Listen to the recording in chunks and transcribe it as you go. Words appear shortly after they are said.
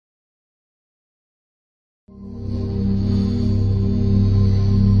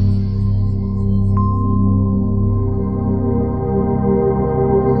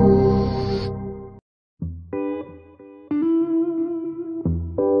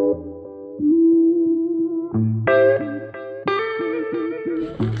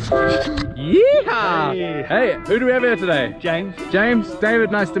Yeehaw! Hey, who do we have here today? James. James, David,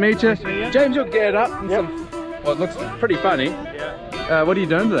 nice to meet you. Nice to meet you. James, you're geared up in some, what looks pretty funny. Yeah. What are you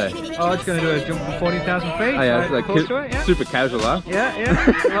doing today? Oh, I'm just going to do a jump from 14,000 feet. Oh yeah, it's like super casual, huh? Yeah,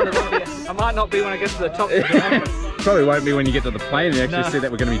 yeah. I might not be when I get to the top. Probably won't be when you get to the plane and you actually see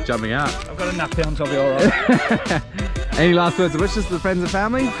that we're going to be jumping out. I've got a nappy on, so I'll be alright. Any last words of wishes to the friends and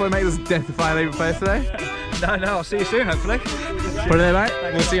family before we make this death-defying leap of faith today? No, I'll see you soon, hopefully. Put it there, mate.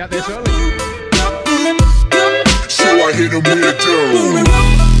 We'll see you out there shortly. So I hit him with a dough.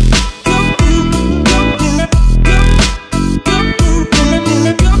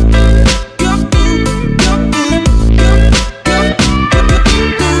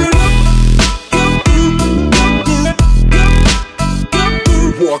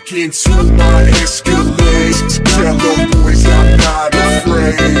 Walk into my Escalade, tell them boys I'm not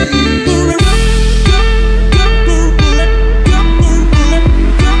afraid.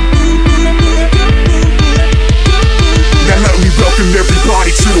 Now let me welcome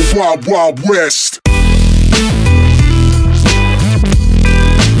everybody to the Wild Wild West.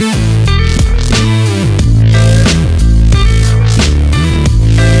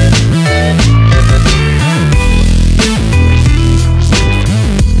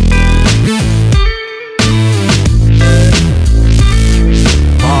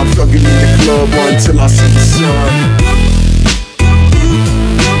 Until I see the sun.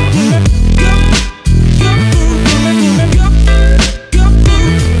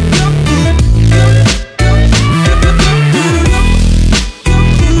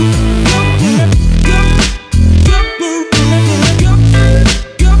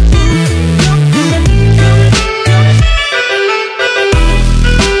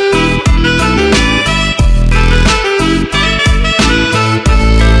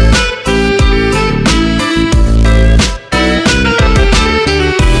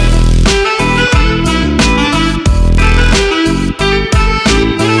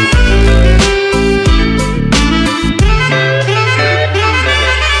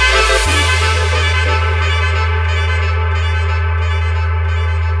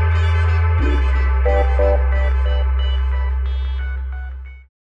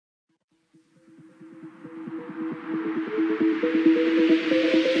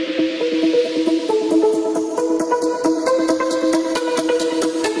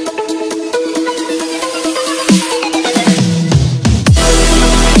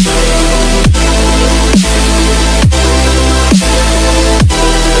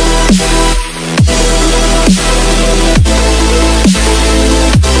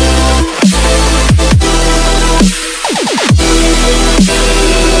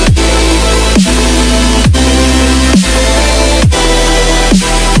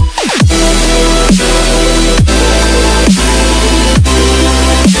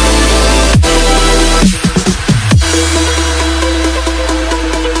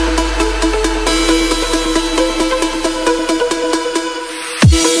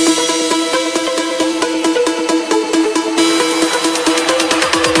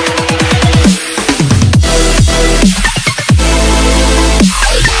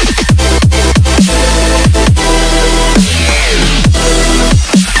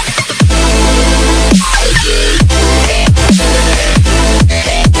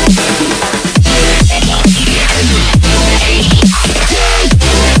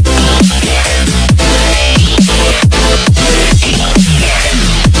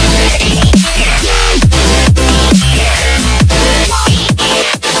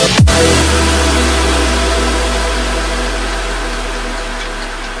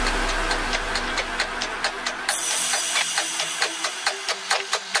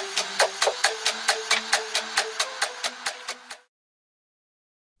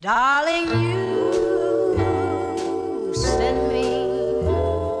 Darling, you send me,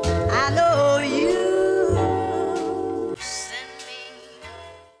 I know you send me.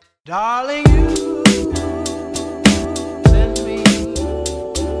 Darling, you send me,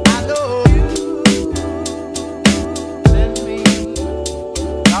 I know you send me.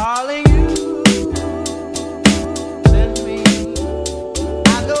 Darling, you send me,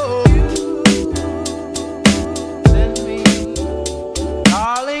 I know you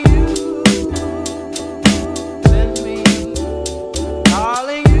send me.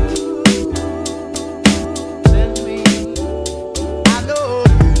 Darling,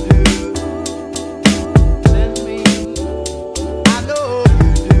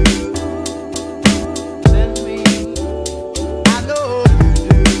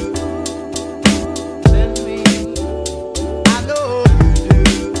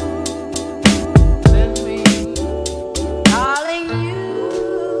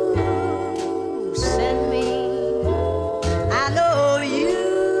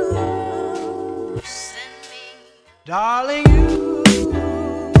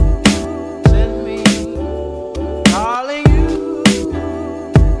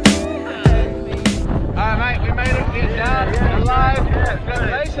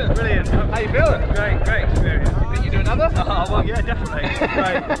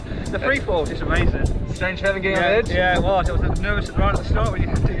 The free fall is amazing. Strange feeling getting on the edge? Yeah, it was. I was nervous right at the start when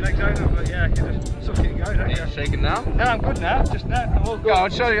you do your legs over, but yeah, you just sort of keep going, don't you? Are you shaking now? No, I'm good now. Just now, I'm all good. Go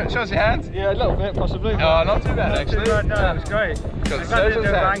on, show us your hands. Yeah, a little bit possibly. Oh, not too bad Not actually. too bad, no, it was great. Got I'm the glad I didn't surgeon's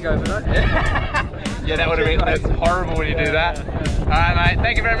do a hands. hangover though. Yeah, that would have been that's horrible when you do that. Alright mate,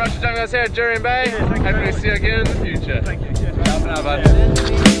 thank you very much for joining us here at Jurien Bay. Thank you very Hopefully much. see you again in the future. Thank you. Cheers. Bye for now,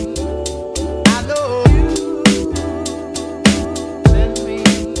 bud.